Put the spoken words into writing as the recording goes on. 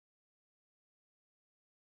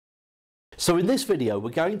So in this video, we're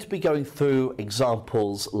going to be going through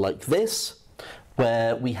examples like this,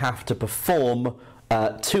 where we have to perform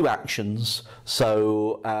two actions.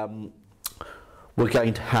 So we're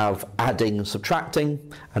going to have adding and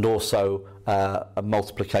subtracting, and also a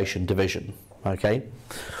multiplication division. Okay,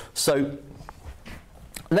 so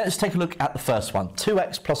let's take a look at the first one.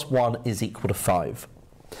 2x plus 1 is equal to 5.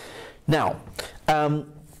 Now,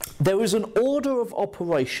 there is an order of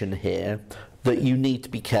operation here that you need to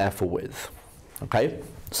be careful with. Okay,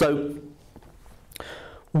 so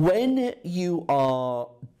when you are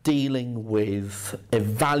dealing with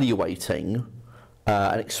evaluating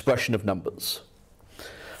an expression of numbers,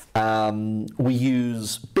 we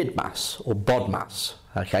use BIDMaths or BODMaths,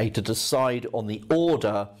 okay, to decide on the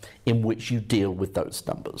order in which you deal with those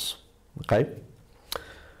numbers. Okay,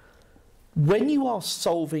 when you are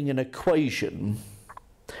solving an equation,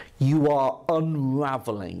 you are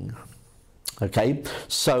unraveling. Okay,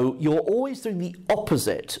 so you're always doing the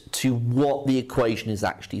opposite to what the equation is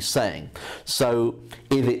actually saying. So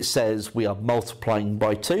if it says we are multiplying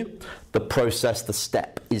by 2, the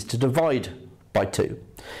step is to divide by 2.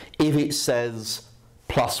 If it says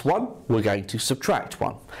plus 1, we're going to subtract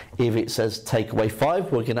 1. If it says take away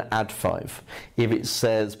 5, we're going to add 5. If it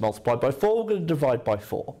says multiply by 4, we're going to divide by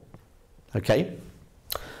 4. Okay?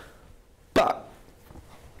 But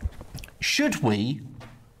should we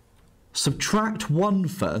subtract 1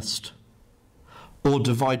 first or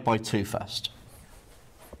divide by 2 first?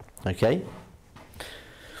 Okay?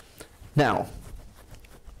 Now,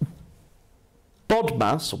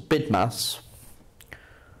 BODMaths or BIDMaths,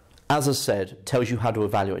 as I said, tells you how to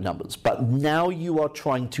evaluate numbers, but now you are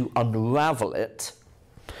trying to unravel it.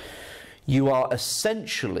 You are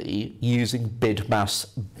essentially using BIDMaths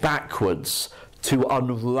backwards to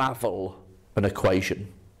unravel an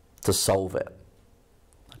equation, to solve it.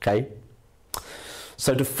 Okay?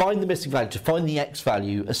 So to find the missing value, to find the x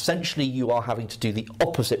value, essentially you are having to do the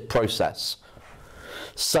opposite process.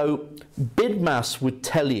 So BIDMaths would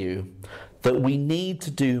tell you that we need to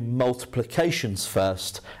do multiplications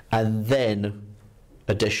first and then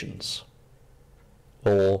additions,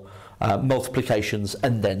 or multiplications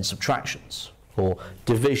and then subtractions, or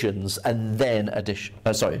divisions and then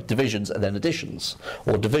divisions and then additions,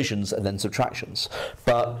 or divisions and then subtractions.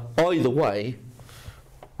 But either way,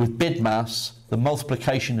 with BIDMaths, the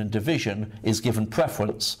multiplication and division is given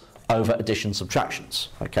preference over addition subtractions.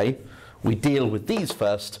 Okay, we deal with these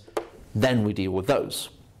first, then we deal with those.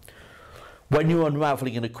 When you're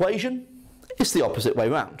unraveling an equation, it's the opposite way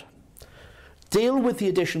around. Deal with the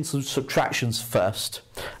additions and subtractions first,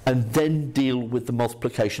 and then deal with the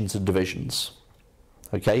multiplications and divisions.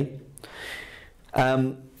 Okay?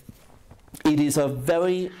 It is a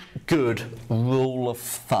very good rule of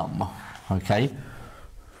thumb. Okay?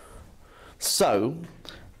 So,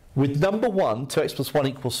 with number 1, 2x plus 1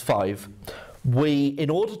 equals 5, in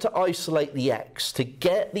order to isolate the x, to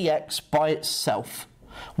get the x by itself,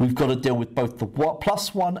 we've got to deal with both the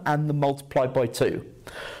plus 1 and the multiply by 2.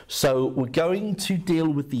 So we're going to deal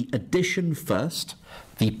with the addition first,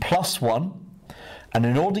 the plus 1, and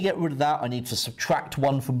in order to get rid of that, I need to subtract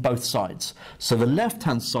 1 from both sides. So the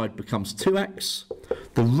left-hand side becomes 2x,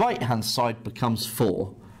 the right-hand side becomes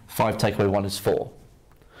 4. 5 take away 1 is 4.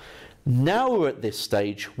 Now we're at this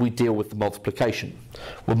stage, we deal with the multiplication.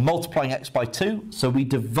 We're multiplying x by 2, so we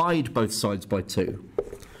divide both sides by 2.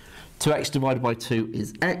 2x divided by 2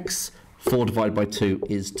 is x, 4 divided by 2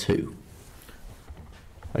 is 2.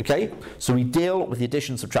 Okay, so we deal with the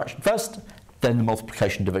addition and subtraction first, then the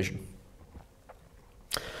multiplication division.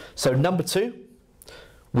 So number 2,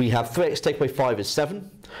 we have 3x take away 5 is 7,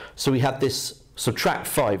 so we have this subtract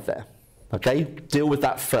 5 there. Okay, deal with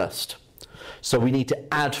that first. So we need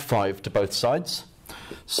to add 5 to both sides.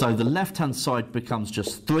 So the left-hand side becomes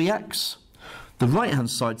just 3x. The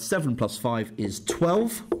right-hand side, 7 plus 5 is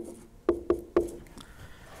 12.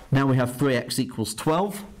 Now we have 3x equals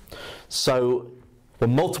 12. So we're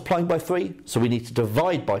multiplying by 3, so we need to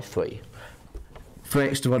divide by 3.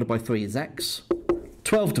 3x divided by 3 is x.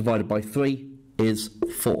 12 divided by 3 is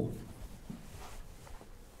 4.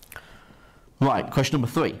 Right, question number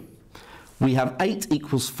 3. We have 8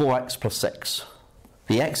 equals 4x plus 6.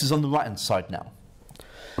 The x is on the right-hand side now.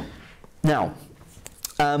 Now,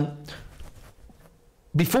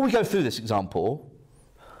 before we go through this example,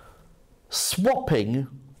 swapping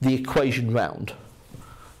the equation round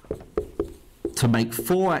to make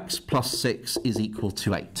 4x plus 6 is equal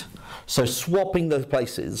to 8. So swapping those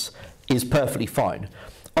places is perfectly fine.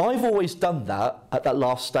 I've always done that at that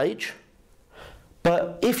last stage,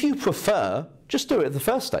 but if you prefer, just do it at the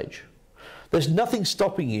first stage. There's nothing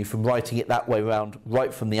stopping you from writing it that way around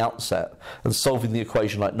right from the outset and solving the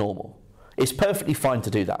equation like normal. It's perfectly fine to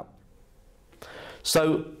do that.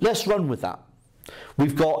 So let's run with that.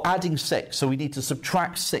 We've got adding 6, so we need to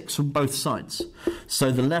subtract 6 from both sides.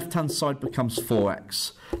 So the left-hand side becomes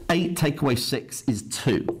 4x. 8 take away 6 is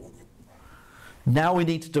 2. Now we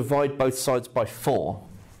need to divide both sides by 4.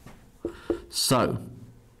 So,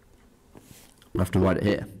 I have to write it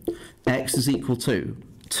here. X is equal to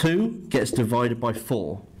 2 gets divided by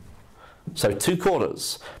 4. So 2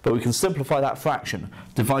 quarters, but we can simplify that fraction.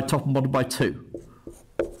 Divide top and bottom by 2.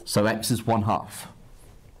 So x is 1/2.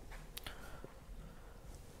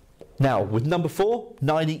 Now, with number 4,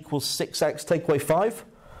 9 equals 6x take away 5.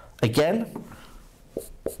 Again,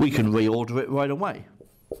 we can reorder it right away.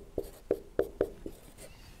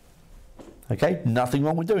 Okay, nothing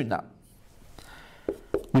wrong with doing that.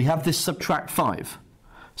 We have this subtract 5.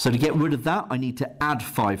 So to get rid of that, I need to add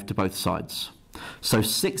 5 to both sides. So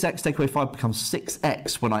 6x take away 5 becomes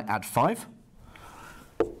 6x when I add 5.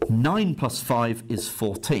 9 plus 5 is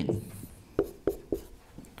 14.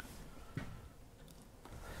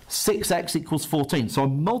 6x equals 14, so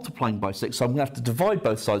I'm multiplying by 6, so I'm going to have to divide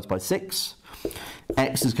both sides by 6.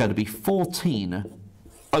 X is going to be 14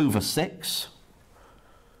 over 6.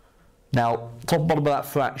 Now, top and bottom of that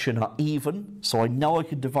fraction are even, so I know I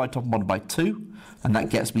can divide top and bottom by 2, and that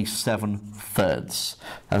gets me 7/3.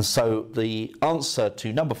 And so the answer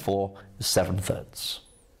to number 4 is 7/3.